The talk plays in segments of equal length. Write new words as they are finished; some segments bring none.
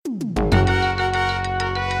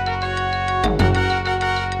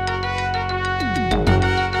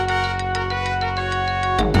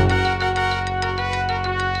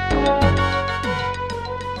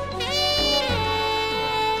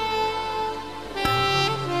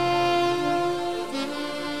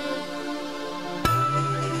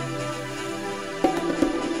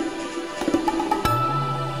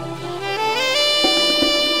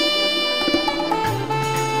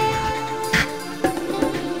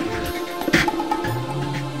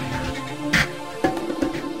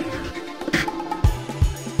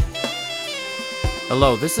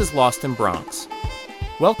Hello, this is Lost in Bronx.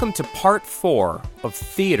 Welcome to Part 4 of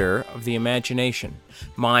Theater of the Imagination,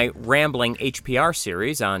 my rambling HPR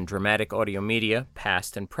series on dramatic audio media,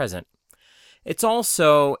 past and present. It's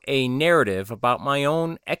also a narrative about my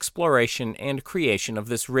own exploration and creation of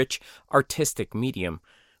this rich artistic medium,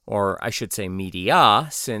 or I should say media,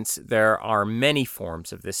 since there are many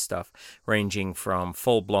forms of this stuff, ranging from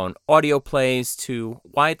full-blown audio plays to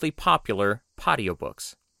widely popular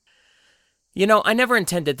audiobooks. You know, I never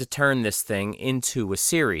intended to turn this thing into a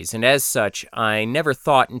series, and as such, I never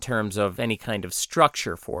thought in terms of any kind of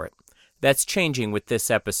structure for it. That's changing with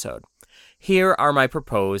this episode. Here are my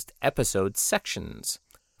proposed episode sections.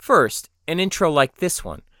 First, an intro like this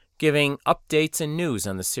one, giving updates and news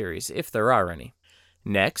on the series, if there are any.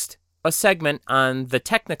 Next, a segment on the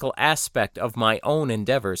technical aspect of my own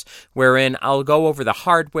endeavors, wherein I'll go over the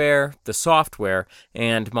hardware, the software,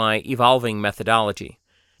 and my evolving methodology.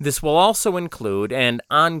 This will also include an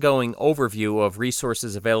ongoing overview of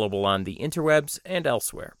resources available on the interwebs and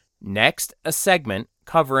elsewhere. Next, a segment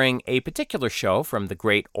covering a particular show from the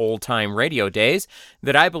great old-time radio days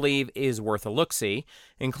that I believe is worth a look-see,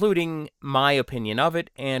 including my opinion of it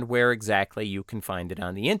and where exactly you can find it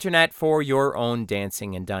on the internet for your own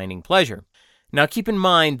dancing and dining pleasure. Now, keep in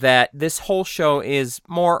mind that this whole show is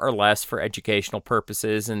more or less for educational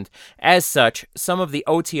purposes, and as such, some of the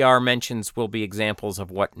OTR mentions will be examples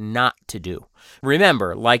of what not to do.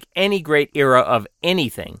 Remember, like any great era of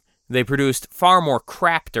anything, they produced far more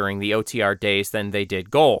crap during the OTR days than they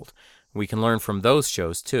did gold. We can learn from those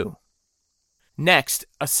shows, too. Next,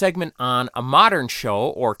 a segment on a modern show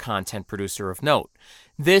or content producer of note.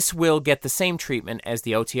 This will get the same treatment as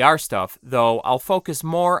the OTR stuff, though I'll focus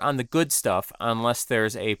more on the good stuff unless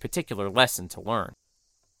there's a particular lesson to learn.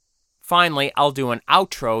 Finally, I'll do an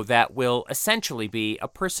outro that will essentially be a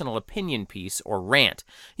personal opinion piece or rant.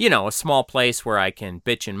 You know, a small place where I can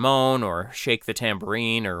bitch and moan or shake the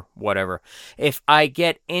tambourine or whatever. If I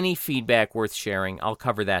get any feedback worth sharing, I'll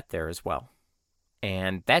cover that there as well.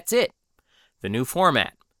 And that's it. The new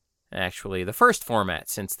format. Actually, the first format,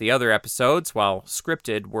 since the other episodes, while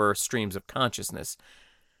scripted, were streams of consciousness.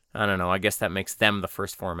 I don't know, I guess that makes them the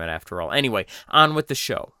first format after all. Anyway, on with the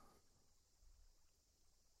show.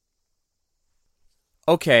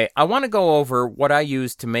 Okay, I want to go over what I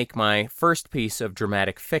used to make my first piece of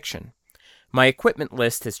dramatic fiction. My equipment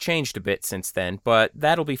list has changed a bit since then, but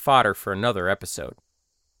that'll be fodder for another episode.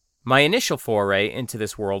 My initial foray into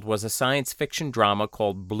this world was a science fiction drama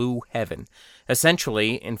called Blue Heaven.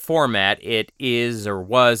 Essentially, in format, it is or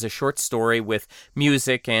was a short story with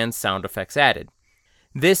music and sound effects added.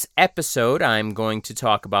 This episode, I'm going to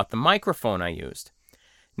talk about the microphone I used.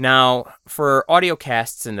 Now, for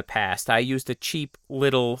audiocasts in the past, I used a cheap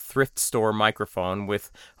little thrift store microphone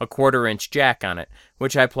with a 1/4-inch jack on it,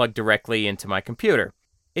 which I plugged directly into my computer.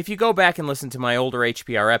 If you go back and listen to my older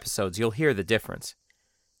HPR episodes, you'll hear the difference.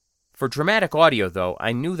 For dramatic audio, though,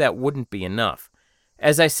 I knew that wouldn't be enough.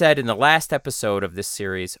 As I said in the last episode of this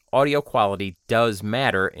series, audio quality does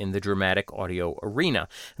matter in the dramatic audio arena.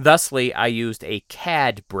 Thusly, I used a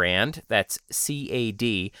CAD brand, that's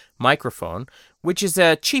CAD, microphone, which is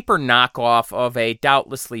a cheaper knockoff of a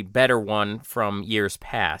doubtlessly better one from years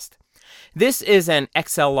past. This is an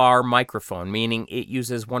XLR microphone, meaning it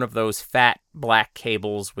uses one of those fat black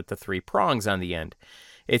cables with the 3 prongs on the end.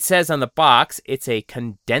 It says on the box it's a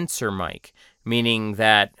condenser mic, meaning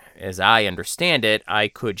that, as I understand it, I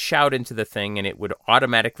could shout into the thing and it would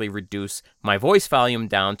automatically reduce my voice volume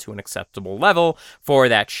down to an acceptable level for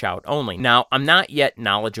that shout only. Now, I'm not yet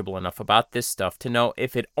knowledgeable enough about this stuff to know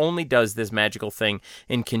if it only does this magical thing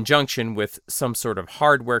in conjunction with some sort of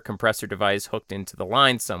hardware compressor device hooked into the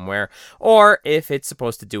line somewhere, or if it's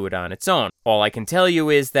supposed to do it on its own. All I can tell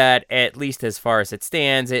you is that, at least as far as it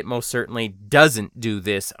stands, it most certainly doesn't do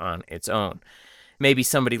this on its own. Maybe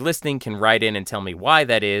somebody listening can write in and tell me why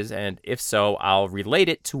that is, and if so, I'll relate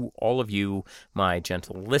it to all of you, my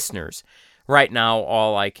gentle listeners. Right now,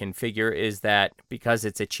 all I can figure is that because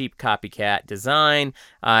it's a cheap copycat design,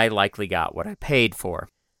 I likely got what I paid for.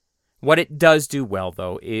 What it does do well,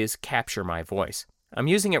 though, is capture my voice. I'm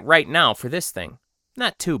using it right now for this thing.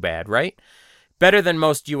 Not too bad, right? Better than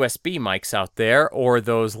most USB mics out there, or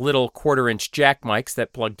those little 1/4-inch jack mics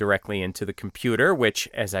that plug directly into the computer, which,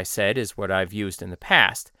 as I said, is what I've used in the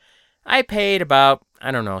past. I paid about,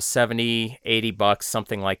 $70, $80,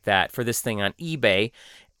 something like that, for this thing on eBay,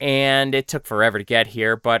 and it took forever to get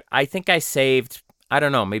here, but I think I saved,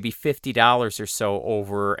 maybe $50 or so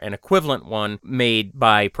over an equivalent one made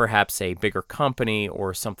by perhaps a bigger company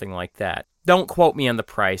or something like that. Don't quote me on the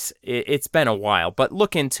price. It's been a while, but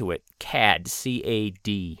look into it. CAD,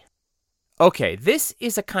 C-A-D. Okay, this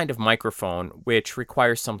is a kind of microphone which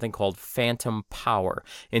requires something called phantom power,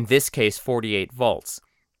 in this case 48 volts.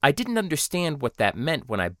 I didn't understand what that meant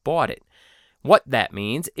when I bought it. What that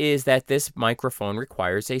means is that this microphone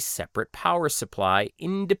requires a separate power supply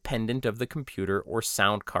independent of the computer or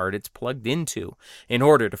sound card it's plugged into in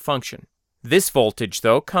order to function. This voltage,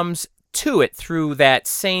 though, comes to it through that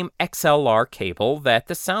same XLR cable that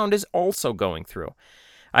the sound is also going through.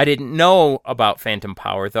 I didn't know about phantom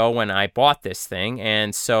power, though, when I bought this thing,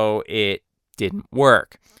 and so it didn't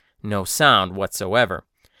work. No sound whatsoever.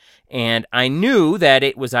 And I knew that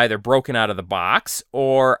it was either broken out of the box,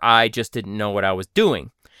 or I just didn't know what I was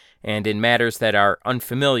doing. And in matters that are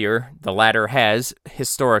unfamiliar, the latter has,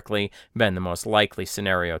 historically, been the most likely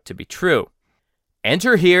scenario to be true.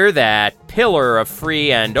 Enter here that pillar of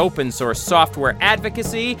free and open source software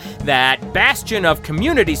advocacy, that bastion of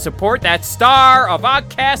community support, that star of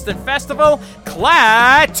Oddcast and Festival,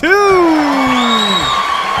 Klaatu!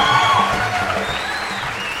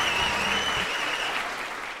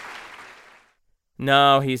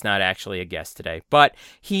 No, he's not actually a guest today, but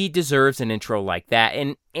he deserves an intro like that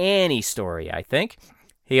in any story, I think.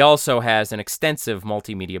 He also has an extensive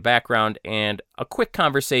multimedia background, and a quick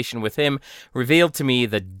conversation with him revealed to me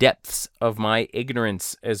the depths of my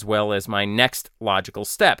ignorance as well as my next logical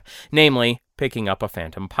step, namely picking up a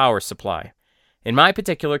phantom power supply. In my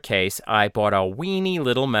particular case, I bought a weeny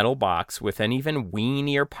little metal box with an even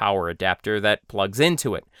weenier power adapter that plugs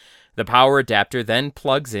into it. The power adapter then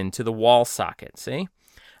plugs into the wall socket, see?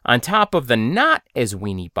 On top of the not as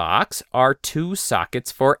weenie box are two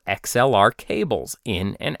sockets for XLR cables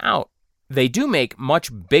in and out. They do make much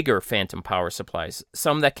bigger phantom power supplies,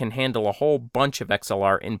 some that can handle a whole bunch of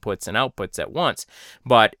XLR inputs and outputs at once,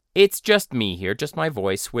 but it's just me here, just my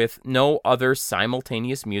voice, with no other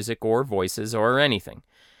simultaneous music or voices or anything.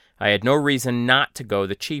 I had no reason not to go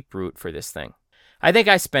the cheap route for this thing. I think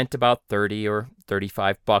I spent about $30 or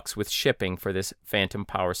 $35 with shipping for this phantom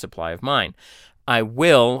power supply of mine. I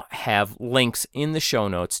will have links in the show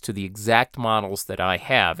notes to the exact models that I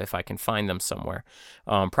have, if I can find them somewhere,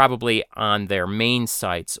 probably on their main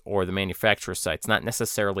sites or the manufacturer sites, not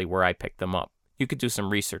necessarily where I picked them up. You could do some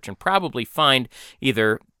research and probably find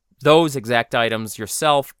either those exact items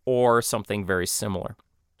yourself or something very similar.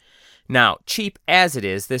 Now, cheap as it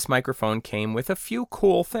is, this microphone came with a few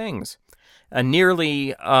cool things. A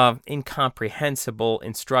nearly incomprehensible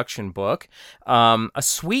instruction book, a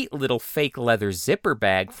sweet little fake leather zipper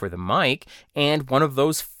bag for the mic, and one of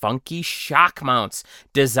those funky shock mounts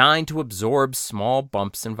designed to absorb small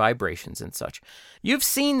bumps and vibrations and such. You've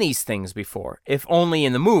seen these things before, if only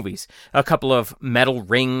in the movies. A couple of metal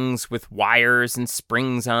rings with wires and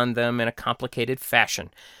springs on them in a complicated fashion.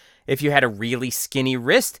 If you had a really skinny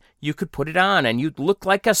wrist, you could put it on and you'd look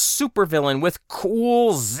like a supervillain with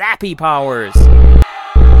cool zappy powers. The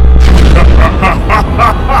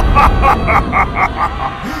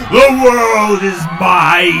world is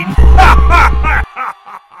mine!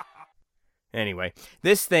 Anyway,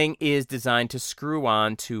 this thing is designed to screw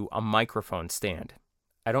on to a microphone stand.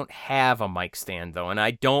 I don't have a mic stand, though, and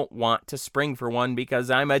I don't want to spring for one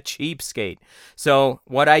because I'm a cheapskate. So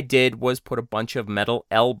what I did was put a bunch of metal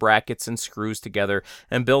L brackets and screws together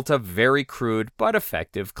and built a very crude but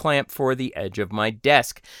effective clamp for the edge of my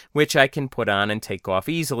desk, which I can put on and take off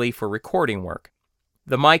easily for recording work.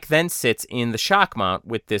 The mic then sits in the shock mount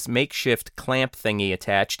with this makeshift clamp thingy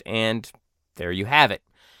attached, and there you have it.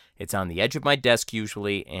 It's on the edge of my desk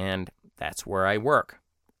usually, and that's where I work.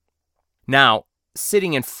 Now,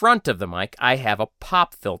 sitting in front of the mic, I have a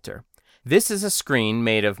pop filter. This is a screen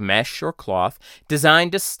made of mesh or cloth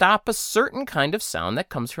designed to stop a certain kind of sound that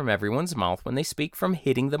comes from everyone's mouth when they speak from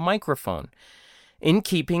hitting the microphone. In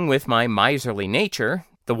keeping with my miserly nature,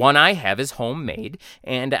 the one I have is homemade,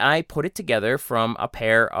 and I put it together from a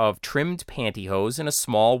pair of trimmed pantyhose and a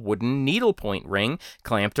small wooden needlepoint ring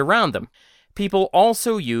clamped around them. People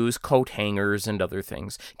also use coat hangers and other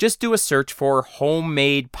things. Just do a search for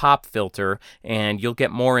homemade pop filter and you'll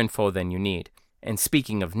get more info than you need. And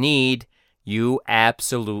speaking of need, you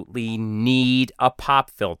absolutely need a pop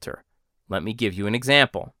filter. Let me give you an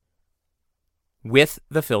example. With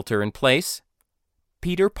the filter in place,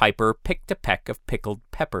 Peter Piper picked a peck of pickled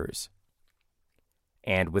peppers.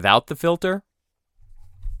 And without the filter,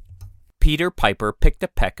 Peter Piper picked a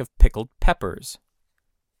peck of pickled peppers.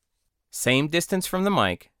 Same distance from the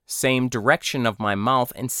mic, same direction of my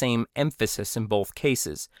mouth, and same emphasis in both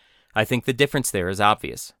cases. I think the difference there is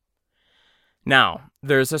obvious. Now,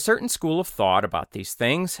 there's a certain school of thought about these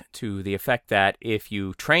things to the effect that if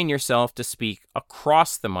you train yourself to speak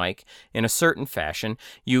across the mic in a certain fashion,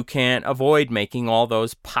 you can avoid making all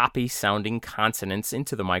those poppy-sounding consonants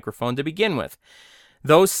into the microphone to begin with.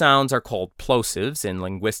 Those sounds are called plosives in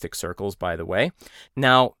linguistic circles, by the way.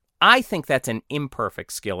 Now, I think that's an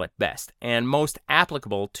imperfect skill at best, and most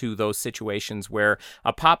applicable to those situations where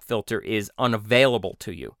a pop filter is unavailable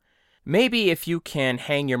to you. Maybe if you can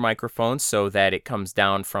hang your microphone so that it comes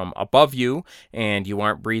down from above you and you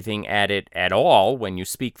aren't breathing at it at all when you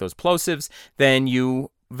speak those plosives, then you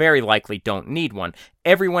very likely don't need one.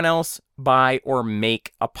 Everyone else buy or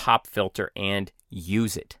make a pop filter and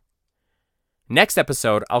use it. Next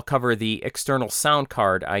episode, I'll cover the external sound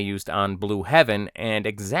card I used on Blue Heaven and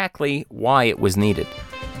exactly why it was needed.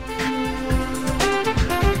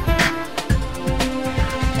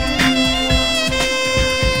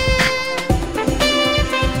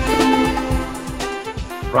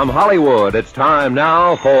 From Hollywood, it's time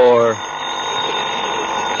now for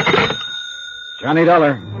Johnny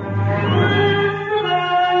Dollar.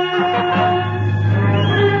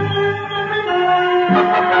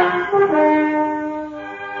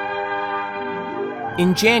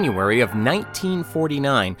 In January of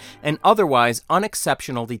 1949, an otherwise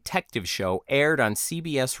unexceptional detective show aired on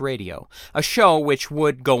CBS Radio, a show which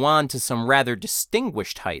would go on to some rather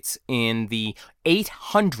distinguished heights in the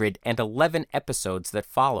 811 episodes that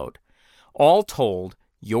followed. All told,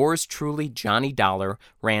 yours truly, Johnny Dollar,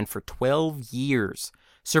 ran for 12 years.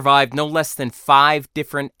 Survived no less than 5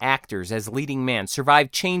 different actors as leading man,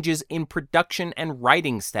 survived changes in production and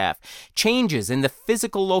writing staff, changes in the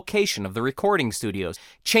physical location of the recording studios,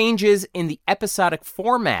 changes in the episodic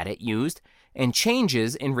format it used, and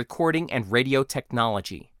changes in recording and radio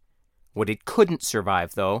technology. What it couldn't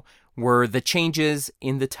survive, though, were the changes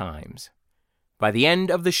in the times. By the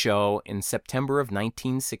end of the show, in September of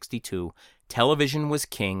 1962, television was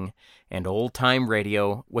king, and old-time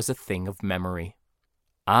radio was a thing of memory.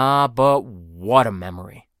 Ah, but what a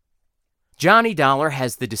memory. Johnny Dollar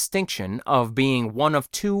has the distinction of being one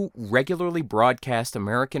of 2 regularly broadcast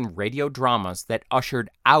American radio dramas that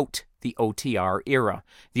ushered out the OTR era,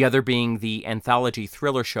 the other being the anthology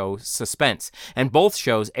thriller show Suspense, and both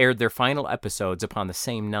shows aired their final episodes upon the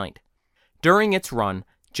same night. During its run,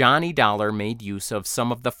 Johnny Dollar made use of some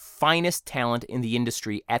of the finest talent in the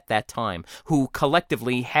industry at that time, who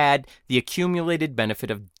collectively had the accumulated benefit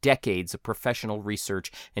of decades of professional research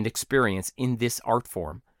and experience in this art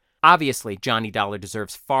form. Obviously, Johnny Dollar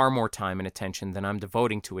deserves far more time and attention than I'm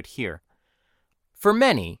devoting to it here. For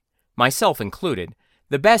many, myself included,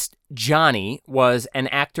 the best Johnny was an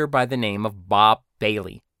actor by the name of Bob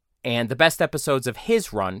Bailey, and the best episodes of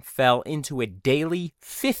his run fell into a daily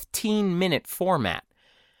 15-minute format.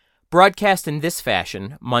 Broadcast in this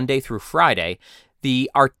fashion, Monday through Friday, the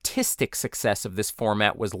artistic success of this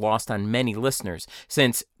format was lost on many listeners,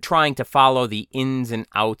 since trying to follow the ins and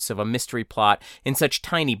outs of a mystery plot in such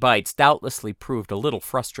tiny bites doubtlessly proved a little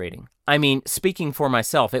frustrating. I mean, speaking for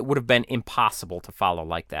myself, it would have been impossible to follow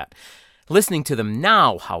like that. Listening to them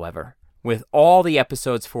now, however, with all the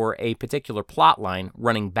episodes for a particular plotline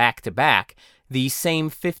running back-to-back, the same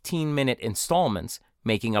 15-minute installments,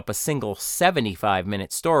 making up a single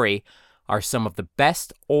 75-minute story, are some of the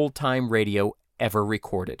best old-time radio ever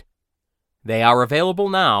recorded. They are available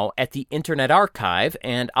now at the Internet Archive,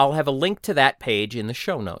 and I'll have a link to that page in the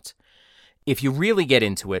show notes. If you really get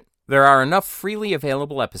into it, there are enough freely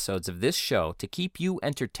available episodes of this show to keep you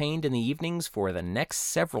entertained in the evenings for the next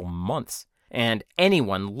several months, and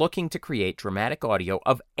anyone looking to create dramatic audio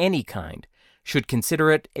of any kind should consider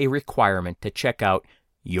it a requirement to check out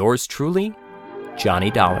yours truly,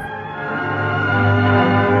 Johnny Dollar.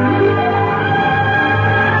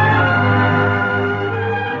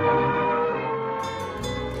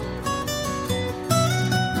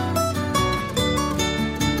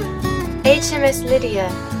 HMS Lydia,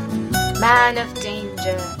 Man of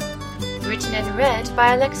Danger. Written and read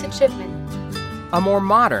by Alexa Chipman. A more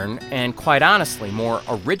modern, and quite honestly more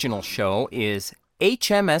original show is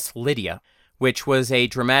HMS Lydia, which was a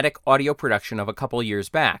dramatic audio production of a couple years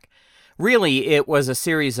back. Really, it was a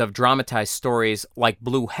series of dramatized stories like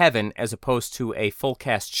Blue Heaven as opposed to a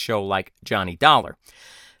full-cast show like Johnny Dollar.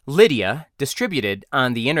 Lydia, distributed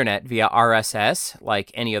on the internet via RSS,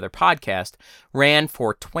 like any other podcast, ran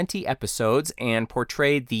for 20 episodes and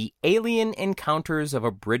portrayed the alien encounters of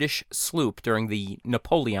a British sloop during the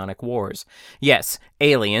Napoleonic Wars. Yes,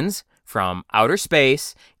 aliens from outer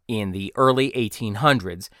space in the early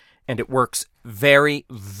 1800s, and it works very,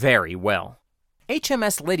 very well.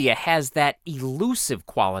 HMS Lydia has that elusive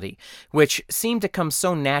quality, which seemed to come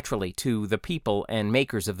so naturally to the people and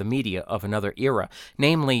makers of the media of another era,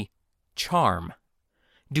 namely charm.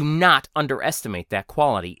 Do not underestimate that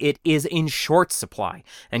quality. It is in short supply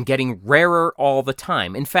and getting rarer all the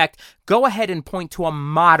time. In fact, go ahead and point to a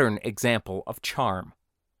modern example of charm.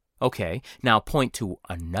 Okay, now point to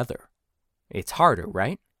another. It's harder,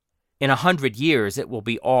 right? In 100 years, it will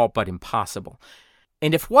be all but impossible.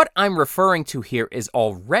 And if what I'm referring to here is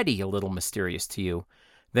already a little mysterious to you,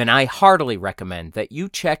 then I heartily recommend that you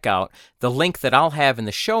check out the link that I'll have in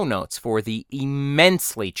the show notes for the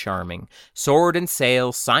immensely charming Sword and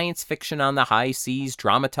Sail Science Fiction on the High Seas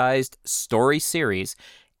dramatized story series,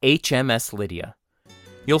 HMS Lydia.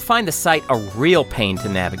 You'll find the site a real pain to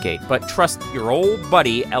navigate, but trust your old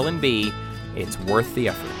buddy L&B, it's worth the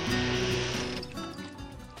effort.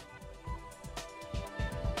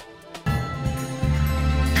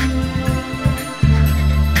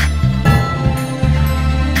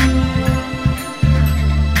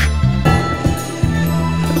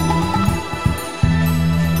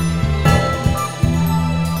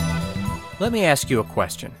 Let me ask you a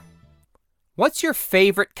question. What's your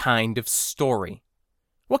favorite kind of story?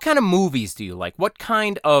 What kind of movies do you like? What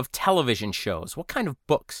kind of television shows? What kind of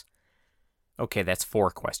books? Okay, that's 4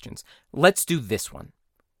 questions. Let's do this one.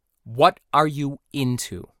 What are you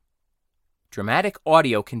into? Dramatic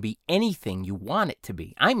audio can be anything you want it to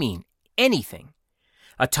be. I mean, anything.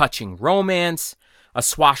 A touching romance, a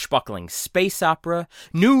swashbuckling space opera,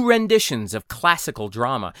 new renditions of classical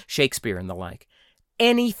drama, Shakespeare and the like.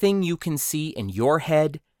 Anything you can see in your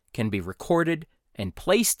head can be recorded and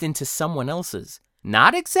placed into someone else's.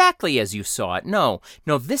 Not exactly as you saw it. No,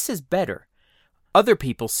 this is better. Other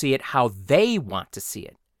people see it how they want to see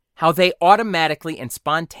it, how they automatically and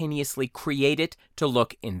spontaneously create it to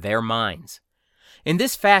look in their minds. In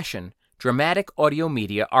this fashion, dramatic audio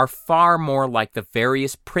media are far more like the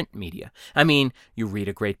various print media. I mean, you read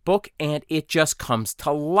a great book and it just comes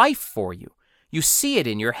to life for you. You see it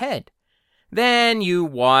in your head. Then you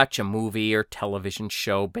watch a movie or television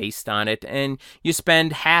show based on it, and you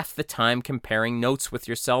spend half the time comparing notes with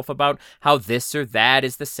yourself about how this or that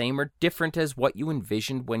is the same or different as what you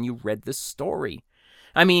envisioned when you read the story.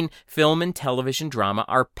 I mean, film and television drama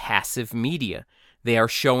are passive media. They are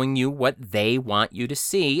showing you what they want you to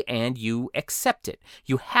see, and you accept it.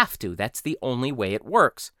 You have to. That's the only way it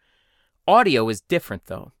works. Audio is different,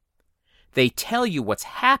 though. They tell you what's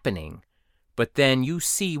happening, but then you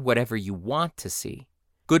see whatever you want to see.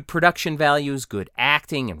 Good production values, good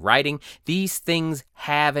acting and writing, these things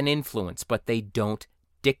have an influence, but they don't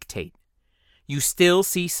dictate. You still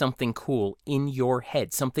see something cool in your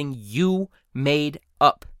head, something you made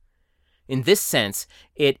up. In this sense,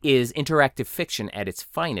 it is interactive fiction at its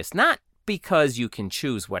finest, not because you can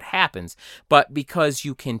choose what happens, but because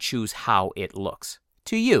you can choose how it looks.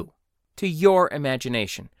 To you, to your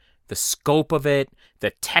imagination. The scope of it,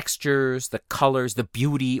 the textures, the colors, the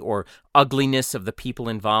beauty or ugliness of the people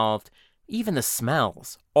involved, even the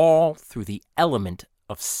smells, all through the element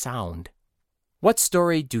of sound. What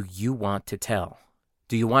story do you want to tell?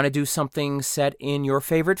 Do you want to do something set in your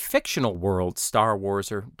favorite fictional world, Star Wars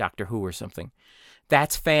or Doctor Who or something?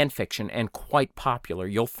 That's fan fiction and quite popular.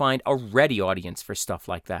 You'll find a ready audience for stuff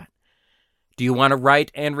like that. Do you want to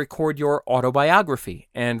write and record your autobiography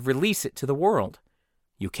and release it to the world?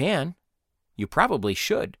 You can. You probably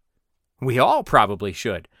should. We all probably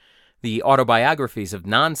should. The autobiographies of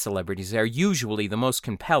non-celebrities are usually the most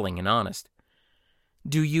compelling and honest.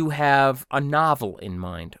 Do you have a novel in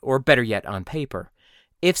mind, or better yet, on paper?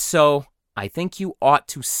 If so, I think you ought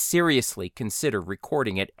to seriously consider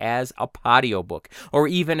recording it as a podiobook, or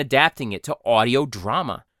even adapting it to audio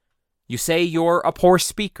drama. You say you're a poor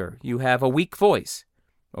speaker, you have a weak voice.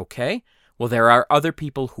 Okay, well there are other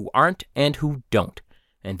people who aren't and who don't.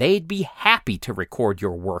 And they'd be happy to record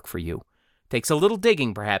your work for you. Takes a little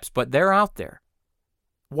digging, perhaps, but they're out there.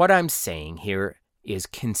 What I'm saying here is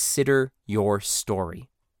consider your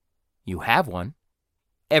story. You have one.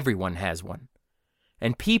 Everyone has one.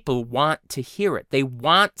 And people want to hear it. They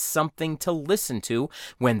want something to listen to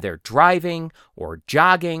when they're driving or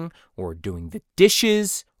jogging or doing the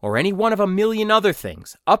dishes or any one of a million other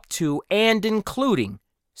things, up to and including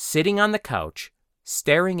sitting on the couch,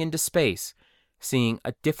 staring into space, seeing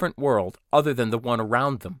a different world other than the one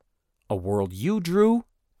around them, a world you drew,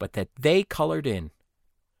 but that they colored in.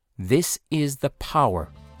 This is the power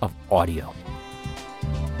of audio.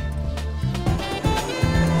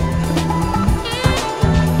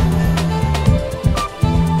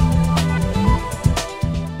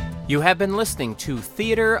 You have been listening to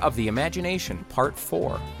Theater of the Imagination, Part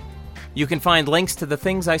 4. You can find links to the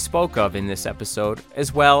things I spoke of in this episode,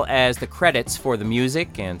 as well as the credits for the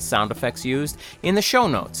music and sound effects used in the show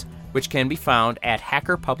notes, which can be found at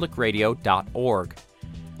hackerpublicradio.org.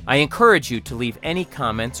 I encourage you to leave any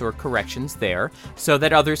comments or corrections there so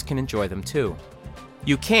that others can enjoy them too.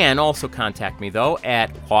 You can also contact me, though,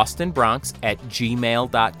 at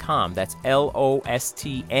lostnbronx@gmail.com. That's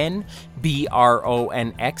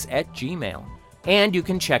LOSTNBRONX@gmail. And you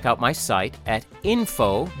can check out my site at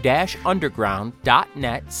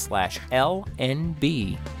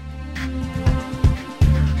info-underground.net/LNB.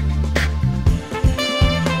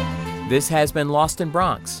 This has been Lost in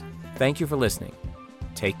Bronx. Thank you for listening.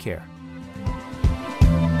 Take care.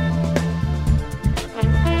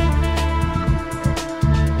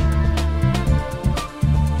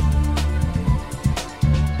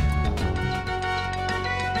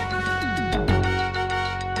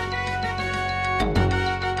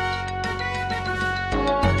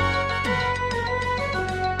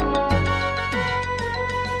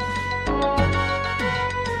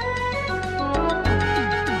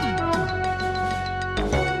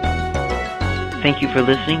 Thank you for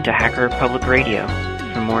listening to Hacker Public Radio.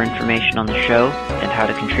 For more information on the show and how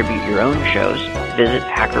to contribute your own shows, visit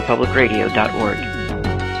hackerpublicradio.org.